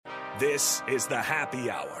This is the Happy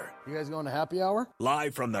Hour. You guys going to happy hour?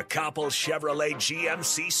 Live from the Koppel Chevrolet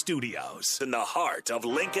GMC studios in the heart of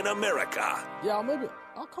Lincoln, America. Yeah, maybe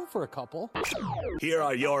I'll come for a couple. Here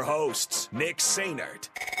are your hosts, Nick Sainert.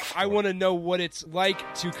 I want to know what it's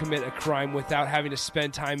like to commit a crime without having to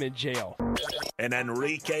spend time in jail. And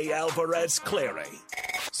Enrique Alvarez Clary.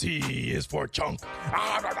 C is for chunk.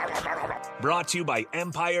 Brought to you by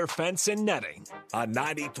Empire Fence and Netting on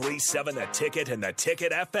 93.7 The Ticket and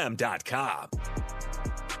theticketfm.com.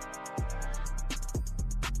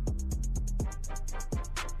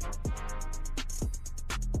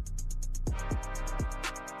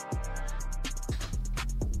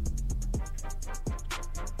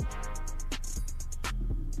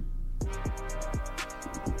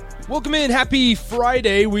 Welcome in. Happy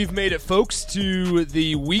Friday. We've made it, folks, to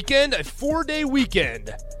the weekend, a 4-day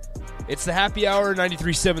weekend. It's the Happy Hour,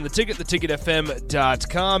 93.7 The Ticket,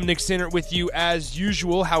 theticketfm.com. Nick Sainert with you as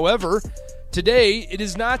usual. However, today it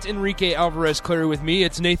is not Enrique Alvarez Clary with me.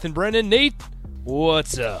 It's Nathan Brennan. Nate,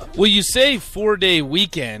 what's up? Well, you say 4-day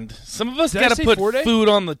weekend. Some of us got to put food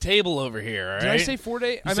on the table over here, all right? Did I say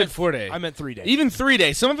 4-day? I meant 4-day. I meant 3 days. Even 3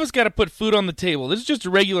 days. Some of us got to put food on the table. This is just a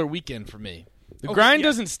regular weekend for me. The grind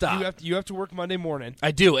doesn't stop. You have to work Monday morning. I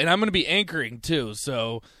do, and I'm going to be anchoring, too,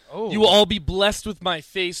 so you will all be blessed with my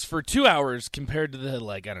face for 2 hours compared to the,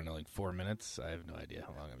 4 minutes. I have no idea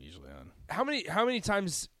how long I'm usually on. How many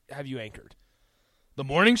times have you anchored? The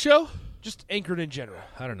morning show? Just anchored in general.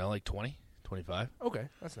 I don't know, 20, 25. Okay,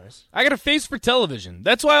 that's nice. I got a face for television.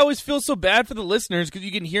 That's why I always feel so bad for the listeners, because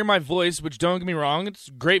you can hear my voice, which, don't get me wrong, it's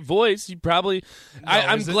a great voice. You probably...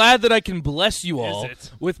 I'm glad that I can bless you all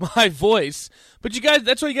with my voice. But you guys,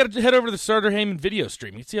 that's why you got to head over to the Starter Heyman video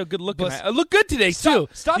stream. You can see how good looking I look good today, too.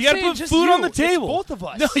 Stop you got to put food on the table. It's both of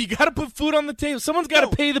us. No, you got to put food on the table. Someone's got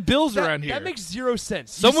to pay the bills around here. That makes zero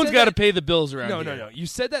sense. Someone's got to pay the bills around here. No. You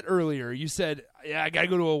said that earlier. You said, yeah, I got to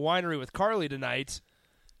go to a winery with Carly tonight.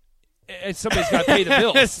 And somebody's got to pay the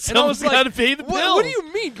bills. Someone's got to pay the bills. What do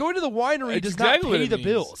you mean? Going to the winery does not pay the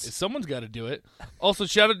bills. Someone's got to do it. Also,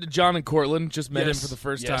 shout out to John and Cortland. Just met him for the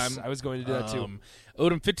first time. I was going to do that too.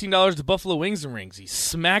 Owed him $15 to Buffalo Wings and Rings. He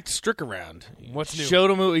smacked Strick around. What's new? He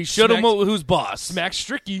showed him who's boss. Smacked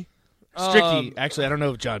Stricky. Stricky. Actually, I don't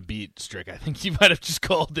know if John beat Strick. I think he might have just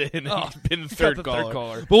called in and he's been the third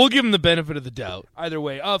caller. But we'll give him the benefit of the doubt. Either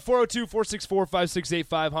way.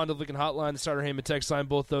 402-464-5685, Honda Lincoln Hotline, the Starter Heyman text line,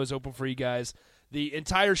 both those open for you guys. The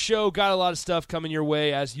entire show, got a lot of stuff coming your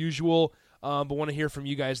way as usual, but want to hear from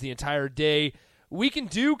you guys the entire day. We can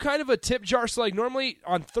do kind of a tip jar. So, normally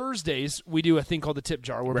on Thursdays, we do a thing called the tip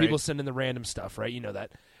jar where people send in the random stuff, right? You know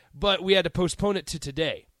that. But we had to postpone it to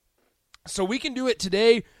today. So we can do it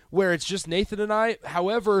today where it's just Nathan and I.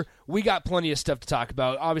 However, we got plenty of stuff to talk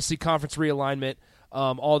about. Obviously, conference realignment,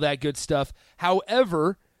 all that good stuff.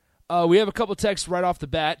 However, we have a couple texts right off the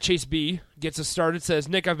bat. Chase B gets us started, says,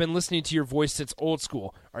 Nick, I've been listening to your voice since old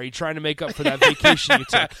school. Are you trying to make up for that vacation you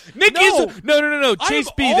took? Nick is... No.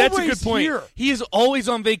 Chase B, that's a good point. Here. He is always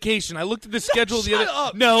on vacation. I looked at the schedule the other...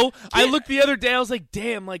 Up. No, I looked the other day. I was like,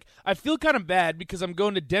 damn, I feel kind of bad because I'm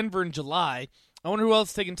going to Denver in July. I wonder who else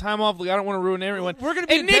is taking time off. I don't want to ruin everyone. We're gonna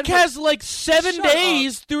be and Nick has 7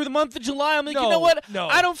 days through the month of July. I'm like, you know what? No.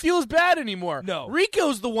 I don't feel as bad anymore. No.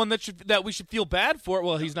 Rico's the one that we should feel bad for.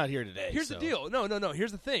 Well, he's not here today. Here's the deal. No.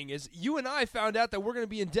 Here's the thing is you and I found out that we're going to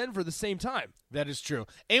be in Denver the same time. That is true.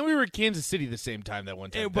 And we were in Kansas City the same time that one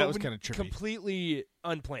time. That was kind of trippy. Completely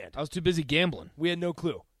unplanned. I was too busy gambling. We had no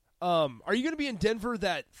clue. Are you going to be in Denver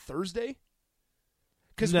that Thursday?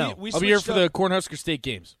 No. I'll be here for the Cornhusker State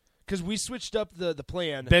games. Because we switched up the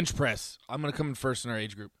plan. Bench press. I'm going to come in first in our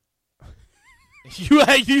age group.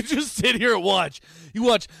 You just sit here and watch. You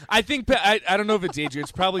watch. I think I don't know if it's age group.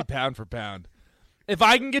 It's probably pound for pound. If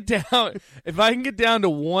I can get down to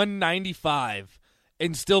 195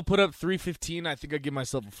 and still put up 315, I think I give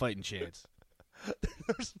myself a fighting chance.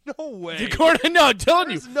 There's no way. No, I'm telling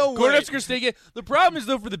you. There's no way. Cornhusker State. The problem is,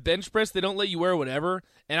 though, for the bench press, they don't let you wear whatever,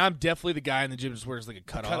 and I'm definitely the guy in the gym that wears a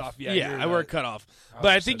cutoff. Yeah, I wear a cutoff.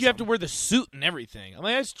 But I think you have to wear the suit and everything. I'm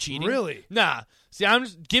like, that's cheating. Really? Nah. See,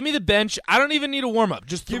 give me the bench. I don't even need a warm-up.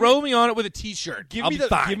 Just throw me on it with a T-shirt. I'll be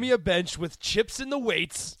fine. Give me a bench with chips in the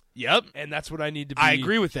weights. Yep. And that's what I need to be. I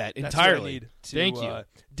agree with that entirely. That's what I need to, Thank you.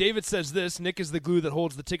 David says this, Nick is the glue that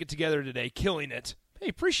holds the ticket together today, killing it. Hey,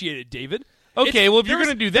 appreciate it, David. Okay, well, if you're going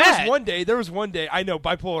to do that. There was one day, I know,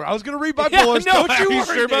 bipolar. I was going to read bipolar. Yeah, no, Don't you are you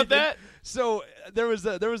worry, sure about David. that? So there was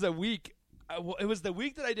a week. It was the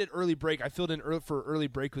week that I did early break. I filled in for early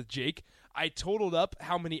break with Jake. I totaled up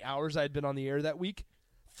how many hours I had been on the air that week.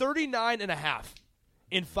 39 and a half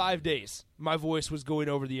in 5 days. My voice was going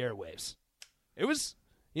over the airwaves. It was,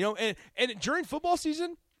 and during football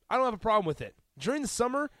season, I don't have a problem with it. During the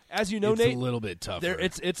summer, as you know, It's Nate, a little bit tougher.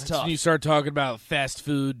 it's That's tough. when you start talking about fast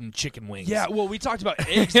food and chicken wings. Yeah, well, we talked about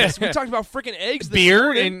eggs. We talked about freaking eggs. This Beer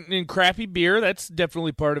morning. and crappy beer, that's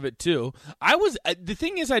definitely part of it too. The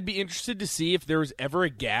thing is, I'd be interested to see if there was ever a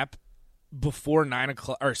gap before 9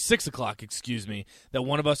 o'clock or 6 o'clock, that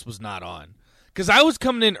one of us was not on. Because I was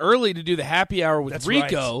coming in early to do the happy hour with That's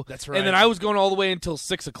Rico, right. That's right. And then I was going all the way until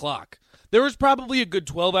 6 o'clock. There was probably a good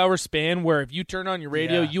 12-hour span where if you turned on your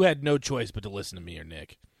radio, you had no choice but to listen to me or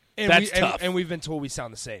Nick. That's tough. And we've been told we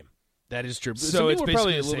sound the same. That is true. So it's people are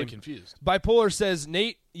probably basically a the little bit same. confused. Bipolar says,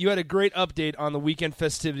 Nate, you had a great update on the weekend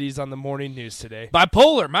festivities on the morning news today.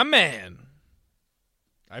 Bipolar, my man.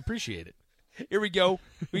 I appreciate it. Here we go.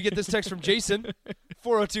 We get this text from Jason,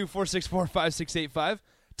 402-464-5685.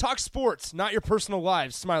 Talk sports, not your personal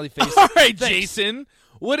lives. Smiley face. All right, Thanks. Jason.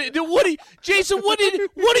 Jason, what do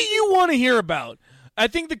you want to hear about? I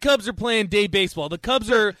think the Cubs are playing day baseball. The Cubs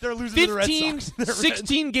are They're losing to the Red 15, Sox.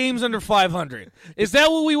 16 games under 500. Is that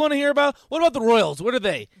what we want to hear about? What about the Royals? What are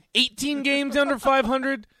they? 18 games under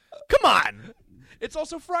 500? Come on. It's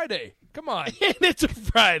also Friday. Come on. And it's a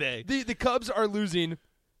Friday. The Cubs are losing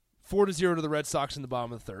 4-0 to the Red Sox in the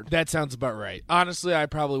bottom of the third. That sounds about right. Honestly, I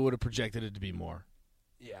probably would have projected it to be more.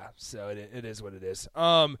 Yeah, so it is what it is.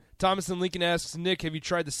 Thomas and Lincoln asks, Nick, have you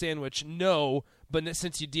tried the sandwich? No, but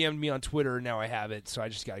since you DM'd me on Twitter, now I have it, so I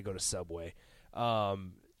just got to go to Subway.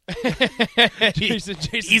 Jason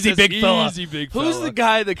Easy says, big fella. Easy big fella. Who's the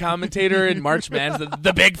guy, the commentator in March Madness?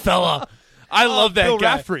 The big fella. I love that Bill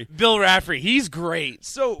guy. Raftery. Bill Raftery. He's great.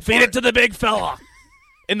 So Feed it to the big fella.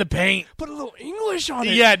 In the paint. Put a little English on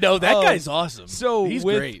it. Yeah, no, that guy's awesome. So he's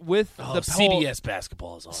with, great. with Oh, the CBS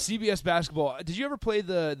basketball is awesome. CBS basketball. Did you ever play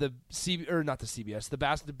the not the CBS,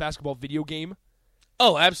 the basketball video game?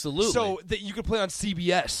 Oh, absolutely. So that you could play on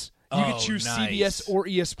CBS. You could choose nice. CBS or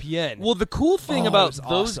ESPN. Well, the cool thing it about was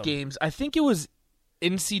those awesome. games, I think it was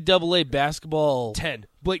NCAA basketball. 10.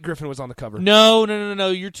 Blake Griffin was on the cover. No.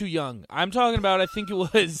 You're too young. I'm talking about. I think it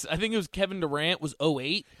was Kevin Durant was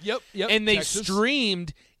 08. Yep. And they Texas.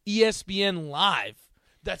 streamed ESPN live.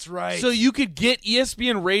 That's right. So you could get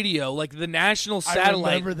ESPN radio, like the national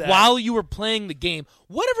satellite, remember that. while you were playing the game.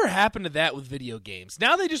 Whatever happened to that with video games?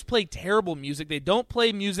 Now they just play terrible music. They don't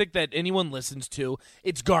play music that anyone listens to.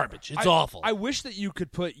 It's garbage. It's awful. I wish that you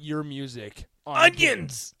could put your music on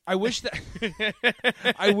Onions. I wish that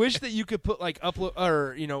I wish that you could put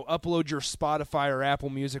upload your Spotify or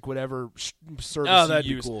Apple Music, whatever service that'd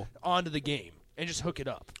you be use, cool. onto the game and just hook it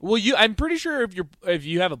up. Well, I'm pretty sure if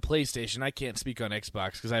you have a PlayStation, I can't speak on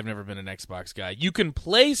Xbox because I've never been an Xbox guy. You can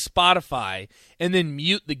play Spotify and then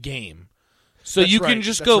mute the game, so That's you right. can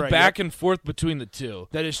just That's go right. back Yep. and forth between the two.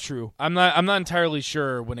 That is true. I'm not entirely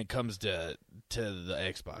sure when it comes to the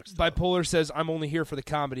Xbox. though. Bipolar says, I'm only here for the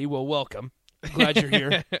comedy. Well, welcome. Glad you're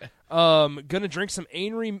here. Gonna drink some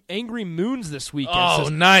angry moons this weekend. Oh,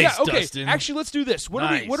 says, nice, yeah, okay. Dustin. Actually, let's do this. What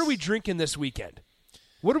Nice. are we drinking this weekend?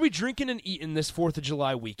 What are we drinking and eating this 4th of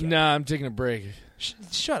July weekend? Nah, I'm taking a break.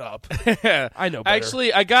 Shut up. I know better.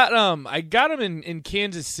 Actually, I got him in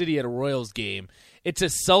Kansas City at a Royals game. It's a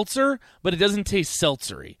seltzer, but it doesn't taste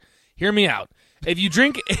seltzery. Hear me out. If you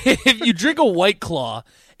drink a White Claw,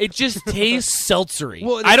 it just tastes seltzery.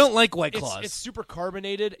 Well, I don't like White Claws. It's super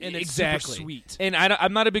carbonated and it's exactly super sweet. And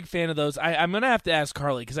I'm not a big fan of those. I'm gonna have to ask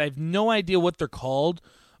Carly because I have no idea what they're called,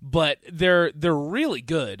 but they're really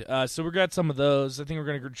good. So we got some of those. I think we're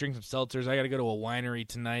gonna drink some seltzers. I got to go to a winery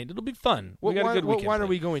tonight. It'll be fun. We got a good weekend. What wine are planned.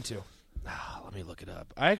 we going to? Let me look it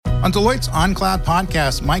up. On Deloitte's On Cloud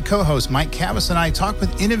podcast, my co-host Mike Cavus and I talk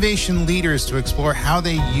with innovation leaders to explore how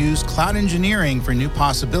they use cloud engineering for new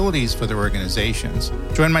possibilities for their organizations.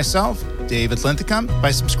 Join myself, David Linthicum,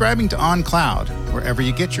 by subscribing to On Cloud, wherever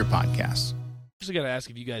you get your podcasts. Actually got to ask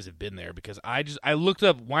if you guys have been there because I looked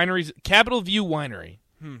up wineries. Capitol View Winery.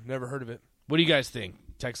 Never heard of it. What do you guys think?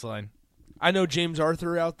 Text line. I know James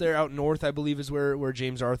Arthur out north, I believe, is where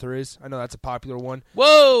James Arthur is. I know that's a popular one.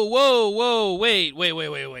 Whoa.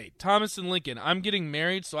 Wait. Thomas and Lincoln, I'm getting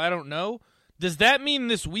married, so I don't know. Does that mean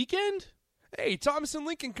this weekend? Hey, Thomas and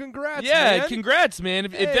Lincoln, congrats, Yeah, man. congrats, man.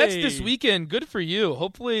 If that's this Hey. weekend, good for you.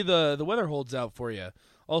 Hopefully the weather holds out for you.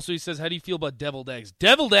 Also, he says, how do you feel about deviled eggs?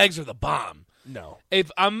 Deviled eggs are the bomb. No. If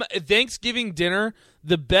I'm Thanksgiving dinner,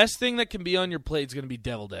 the best thing that can be on your plate is going to be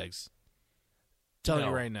deviled eggs. Telling No.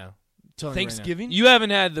 you right now. Thanksgiving? You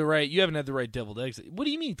haven't had the right deviled eggs. What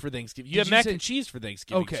do you mean for Thanksgiving? You have you mac say- and cheese for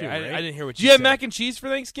Thanksgiving. Okay, too, I right? didn't hear what Do you you have said. mac and cheese for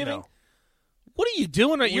Thanksgiving? No. What are you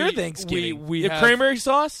doing at your We- Thanksgiving? we You have have- cranberry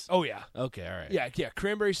sauce? Oh, yeah. Okay, all right. Yeah,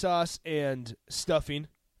 cranberry sauce and stuffing.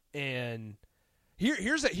 And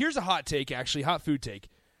here's a hot take, actually, hot food take.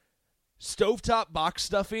 Stovetop box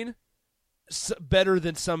stuffing, better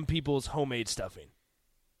than some people's homemade stuffing.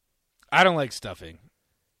 I don't like stuffing.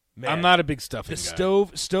 Man, I'm not a big stuffing the guy.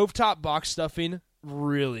 stovetop box stuffing,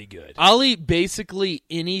 really good. I'll eat basically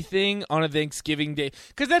anything on a Thanksgiving day.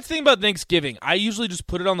 Because that's the thing about Thanksgiving. I usually just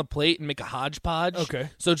put it on the plate and make a hodgepodge. Okay.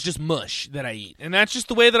 So it's just mush that I eat. And that's just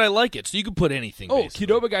the way that I like it. So you can put anything, Oh, basically.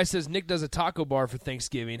 Qdoba guy says Nick does a taco bar for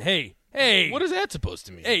Thanksgiving. Hey. What is that supposed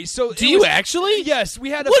to mean? Hey, so do you actually? Yes, we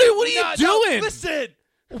had. What are you doing? No, listen.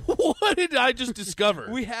 What did I just discover?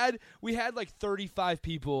 we had like 35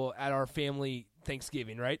 people at our family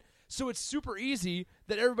Thanksgiving, right? So it's super easy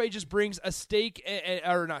that everybody just brings a steak,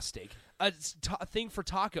 or not steak, a thing for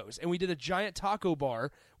tacos. And we did a giant taco bar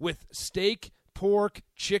with steak, pork,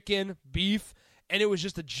 chicken, beef, and it was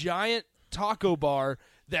just a giant taco bar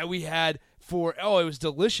that we had for, it was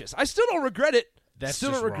delicious. I still don't regret it.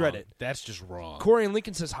 Still don't regret it. That's just wrong. Corey and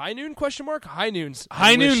Lincoln says high noon ? High noons.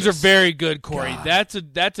 High noons are delicious. very good, Corey. God.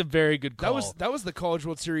 That's a very good call. That was the College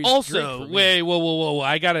World Series. Also, drink for me. wait, whoa!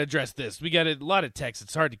 I gotta address this. We got a lot of texts.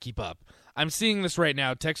 It's hard to keep up. I'm seeing this right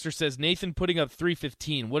now. Texter says Nathan putting up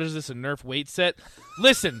 315. What is this? A Nerf weight set?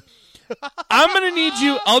 Listen, I'm gonna need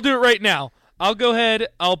you. I'll do it right now. I'll go ahead.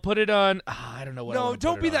 I'll put it on. I don't know what. No,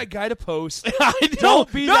 don't be that guy to post.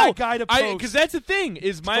 Don't be that guy to post. Because that's the thing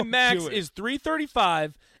is my Don't max do it. is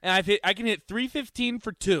 335, and I can hit 315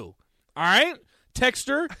 for 2. All right,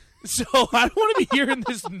 Texter. So I don't want to be hearing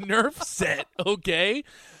this Nerf set. Okay,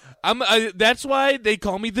 that's why they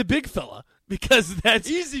call me the big fella. Because that's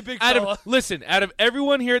easy, big fella. fella. Out of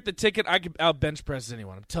everyone here at the ticket, I could out bench press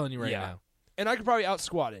anyone. I'm telling you right now. And I could probably out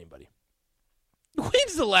squat anybody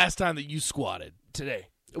When's the last time that you squatted? today.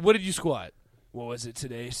 What did you squat? What was it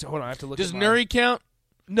today? So hold on, I have to look. Does at Nuri count?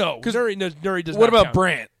 No, because Nuri does. What not about count.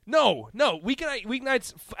 Brant? No.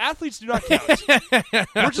 Weeknights. Athletes do not count.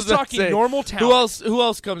 We're just talking normal talent. Who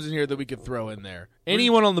else comes in here that we could throw in there?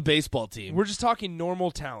 Anyone on the baseball team? We're just talking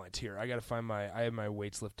normal talent here. I got to find I have my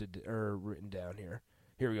weights lifted or written down here.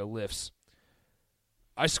 Here we go. Lifts.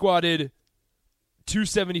 I squatted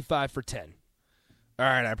 275 for 10. All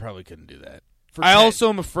right, I probably couldn't do that. For I 10. also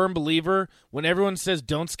am a firm believer when everyone says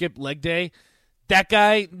don't skip leg day. That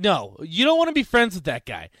guy, no, you don't want to be friends with that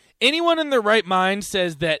guy. Anyone in their right mind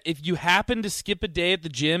says that if you happen to skip a day at the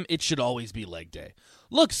gym, it should always be leg day.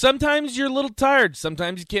 Look, sometimes you're a little tired.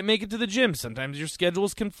 Sometimes you can't make it to the gym. Sometimes your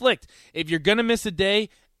schedules conflict. If you're going to miss a day,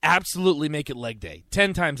 absolutely make it leg day.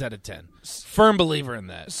 10 times out of 10. Firm believer in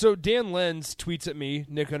that. So Dan Lenz tweets at me,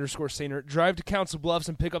 Nick_Sainer, drive to Council Bluffs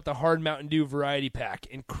and pick up the Hard Mountain Dew variety pack.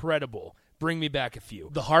 Incredible. Bring me back a few.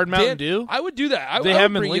 The Hard Mountain Dew? I would do that. They I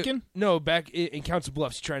have would them in bring Lincoln? No, back in Council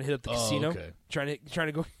Bluffs. Trying to hit up the casino. Okay. Trying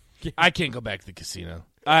to go. I can't go back to the casino.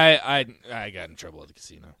 I got in trouble at the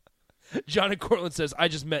casino. John in Cortland says, I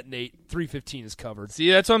just met Nate. 315 is covered. See,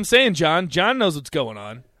 that's what I'm saying, John. John knows what's going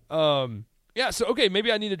on. Yeah, so, okay,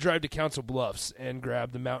 maybe I need to drive to Council Bluffs and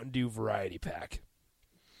grab the Mountain Dew variety pack.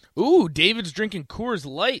 Ooh, David's drinking Coors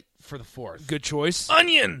Light for the 4th. Good choice.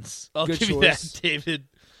 Onions. I'll Good give you choice. that, David.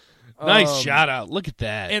 Nice shout out. Look at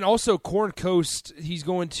that. And also Corn Coast, he's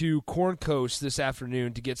going to Corn Coast this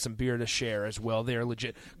afternoon to get some beer to share as well. They are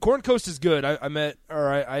legit. Corn Coast is good. I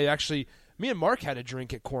actually, me and Mark had a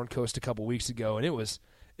drink at Corn Coast a couple weeks ago, and it was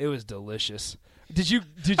delicious. Did you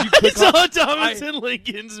click saw on Thomas and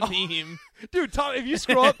Lincoln's meme. Dude, Tom, if you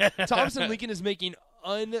scroll up, Thomas and Lincoln is making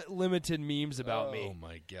unlimited memes about me. Oh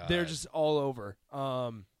my god. They're just all over.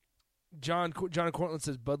 John in Cortland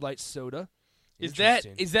says Bud Light soda. Is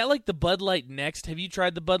that like the Bud Light Next? Have you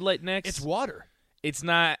tried the Bud Light Next? It's water. It's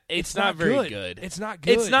not very good. It's not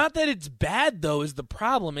good. It's not that it's bad though is the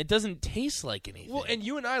problem. It doesn't taste like anything. Well, and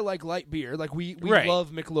you and I like light beer. Like we Right.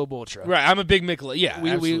 love Michelob Ultra. Right, I'm a big Miller. Yeah,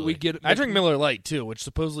 We absolutely. get. I drink Miller Lite too, which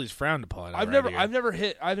supposedly is frowned upon. I've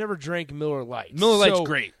never drank Miller Lite. Miller Lite's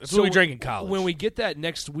great. That's what we drank in college. When we get that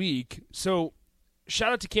next week, so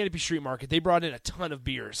shout out to Canopy Street Market. They brought in a ton of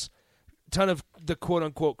beers, ton of the quote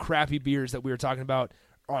unquote crappy beers that we were talking about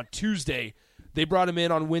on Tuesday. They brought them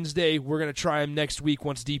in on Wednesday. We're going to try them next week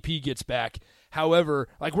once DP gets back. However,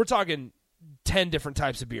 like we're talking 10 different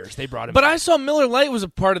types of beers. They brought them But in. I saw Miller Lite was a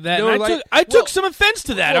part of that. Miller And Lite- I took some offense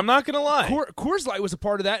to that. well, I'm not going to lie. Coors Light was a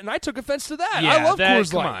part of that, and I took offense to that. Yeah, I love that-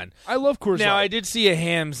 Coors Light. come on. I love Coors Light. Now, I did see a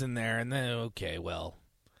Hams in there, and then, okay, well,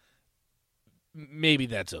 maybe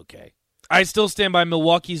that's okay. I still stand by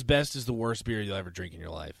Milwaukee's Best is the worst beer you'll ever drink in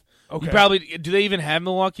your life. Okay. You probably do they even have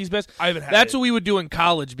Milwaukee's Best? I haven't had That's it. what we would do in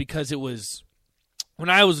college because it was when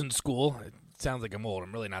I was in school. It sounds like I'm old.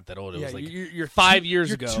 I'm really not that old. It was like you're 5 years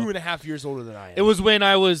you're ago. 2.5 years older than I am. It was when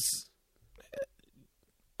I was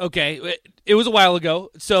okay. It was a while ago.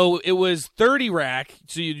 So it was 30 rack.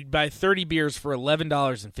 So you'd buy 30 beers for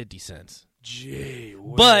 $11.50. Gee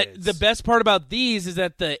whiz. But the best part about these is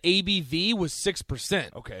that the ABV was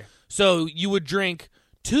 6%. Okay. So you would drink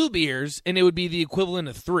 2 beers, and it would be the equivalent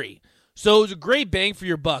of 3. So it was a great bang for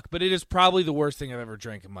your buck, but it is probably the worst thing I've ever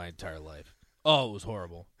drank in my entire life. Oh, it was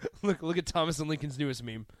horrible. Look at Thomas and Lincoln's newest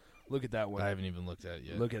meme. Look at that one. I haven't even looked at it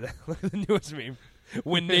yet. Look at that. Look at the newest meme.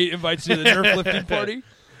 When Nate invites you to the Nerf lifting party.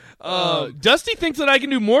 Dusty thinks that I can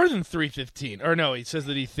do more than 315. Or no, he says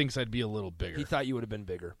that he thinks I'd be a little bigger. He thought you would have been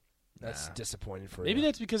bigger. That's disappointing for you. Maybe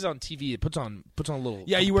that's because on TV it puts on a little.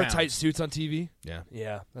 Yeah, you wear pounds. tight suits on TV. Yeah.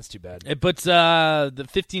 Yeah, that's too bad. It puts the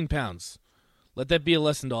 15 pounds. Let that be a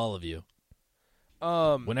lesson to all of you.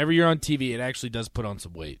 Whenever you're on TV, it actually does put on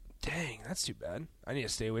some weight. Dang, that's too bad. I need to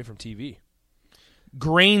stay away from TV.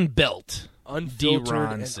 Grain belt. Unfiltered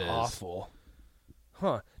D-Ron and says. awful.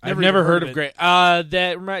 Huh. I've never heard of grain.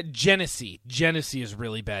 Genesee. Genesee is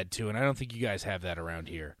really bad too, and I don't think you guys have that around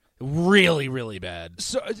here. Really, really bad.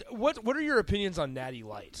 So, what are your opinions on Natty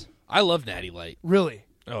Light? I love Natty Light. Really?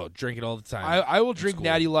 Oh, drink it all the time. I will drink cool.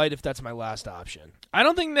 Natty Light if that's my last option. I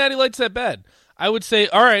don't think Natty Light's that bad. I would say,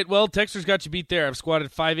 all right, well, Texter's got you beat there. I've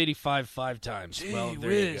squatted 585 5 times. Gee well, there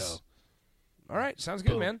whiz. you go. All right, sounds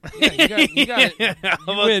good, Boom. man. Yeah, you got it. How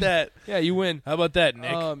You about win. that? Yeah, you win. How about that,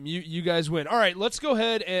 Nick? You guys win. All right, let's go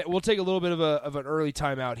ahead and we'll take a little bit of an early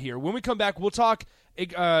timeout here. When we come back, we'll talk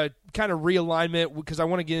kind of realignment because I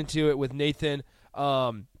want to get into it with Nathan.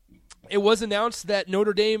 It was announced that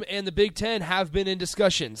Notre Dame and the Big Ten have been in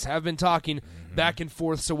discussions, have been talking back and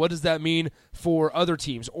forth. So what does that mean for other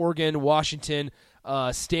teams? Oregon, Washington,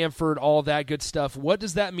 Stanford, all that good stuff. What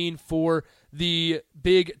does that mean for the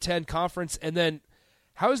Big Ten Conference? And then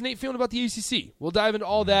how is Nate feeling about the ACC? We'll dive into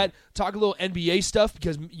all that, talk a little NBA stuff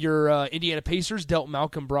because your Indiana Pacers dealt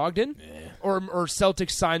Malcolm Brogdon. Or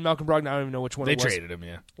Celtics signed Malcolm Brogdon. I don't even know which one They it was. traded him,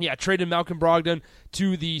 yeah. Yeah, traded Malcolm Brogdon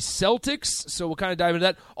to the Celtics. So we'll kind of dive into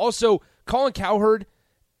that. Also, Colin Cowherd,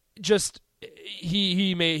 just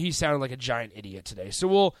he sounded like a giant idiot today.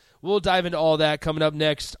 So we'll dive into all that coming up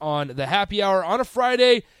next on the Happy Hour on a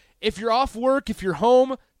Friday. If you're off work, if you're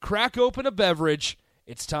home, crack open a beverage.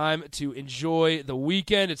 It's time to enjoy the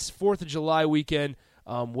weekend. It's 4th of July weekend.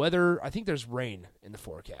 Weather, I think there's rain in the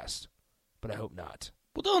forecast, but I hope not.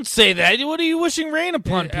 Well, don't say that. What are you wishing rain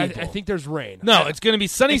upon people? I think there's rain. No, it's going to be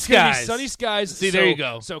sunny It's gonna be skies. sunny skies. See, there you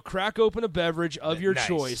go. So crack open a beverage of your Nice.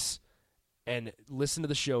 choice and listen to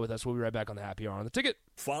the show with us. We'll be right back on the Happy Hour on the Ticket.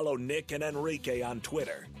 Follow Nick and Enrique on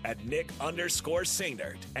Twitter at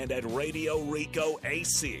Nick_Sainert and at Radio Rico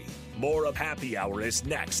AC. More of Happy Hour is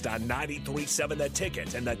next on 93.7 The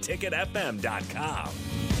Ticket and theticketfm.com.